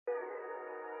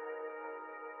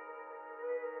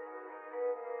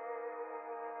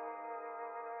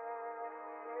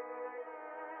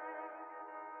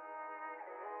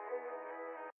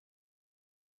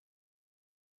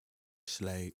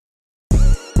Slade.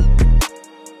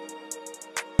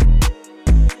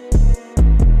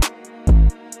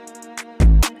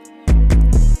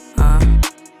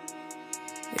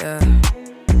 Yeah.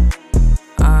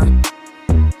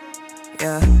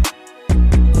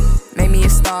 Made me a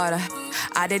starter.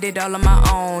 I did it all on my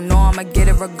own. Know I'ma get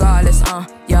it regardless.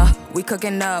 Yeah. We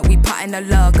cooking up, we potting the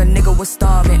luck. A nigga was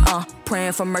starving.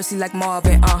 Praying for mercy like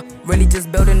Marvin. Really just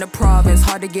building the province.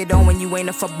 Hard to get on when you ain't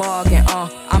up for bargain.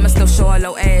 I'ma still show a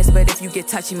low ass, but if you get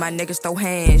touchy, my niggas throw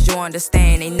hands. You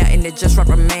understand? Ain't nothing to just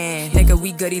reprimand. Nigga,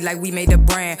 we goody like we made the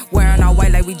brand. Wearing our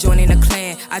white like we joining the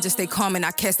clan. I just stay calm and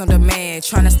I cast on demand.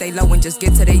 Tryna stay low and just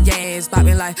get to the yams.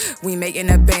 Bopping like we making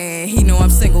a band. He know I'm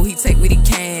single, he take what he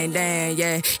can. Damn,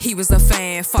 yeah, he was a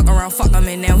fan. Fuck around, fuck him,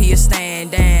 and now he a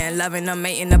stand. Damn, loving them,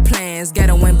 making the plans.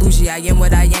 Ghetto and bougie, I am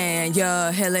what I am.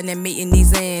 Yeah, healing and meeting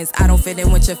these ends. I don't fit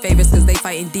in with your favorites cause they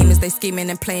fighting demons. They scheming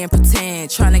and playing pretend.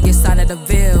 Tryna get signed of the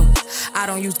Ville. I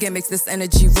don't use gimmicks, this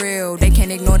energy real. They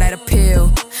can't ignore that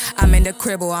appeal. I'm in the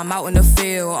cribble, I'm out in the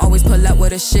field. Always pull up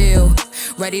with a shield.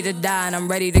 Ready to die and I'm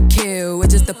ready to kill. It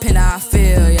just depends how I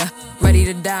feel, yeah. Ready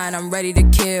to die and I'm ready to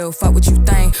kill. Fuck what you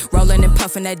think, rolling and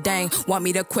puffing that dang. Want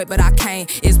me to quit but I can't,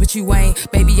 is what you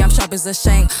ain't. Baby, I'm sharp as a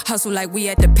shank. Hustle like we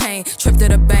at the pain, trip to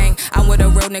the bank. I'm with a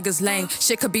real niggas lane.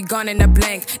 Shit could be gone in a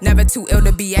blank. Never too ill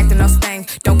to be acting all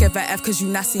stank. Don't give a F cause you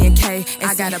not seeing K.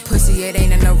 I got a pussy, it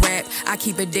ain't in a rap. I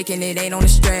keep a dick and it ain't on the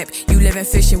strap. You living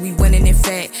fishing, we winning in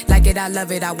fact. Like it, I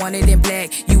love it, I want it in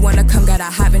black. You wanna come, gotta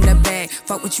hop in the bag.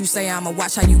 Fuck what you say, I'ma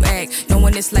watch how you act.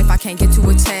 Knowing this life, I can't get too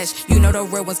attached. You know the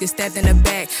real ones get stabbed in the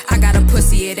back. I got a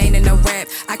pussy, it ain't in a rap.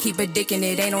 I keep a dick and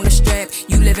it ain't on the strap.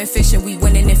 You living fishing, we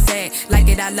winning in fact. Like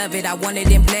it, I love it, I want it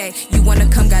in black. You wanna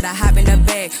come, gotta hop in the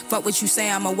bag. Fuck what you say,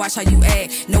 I'ma watch how you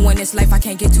act. Knowing this life, I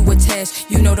can't get too attached.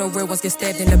 You know the real ones get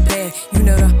stabbed in the back. You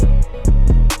know the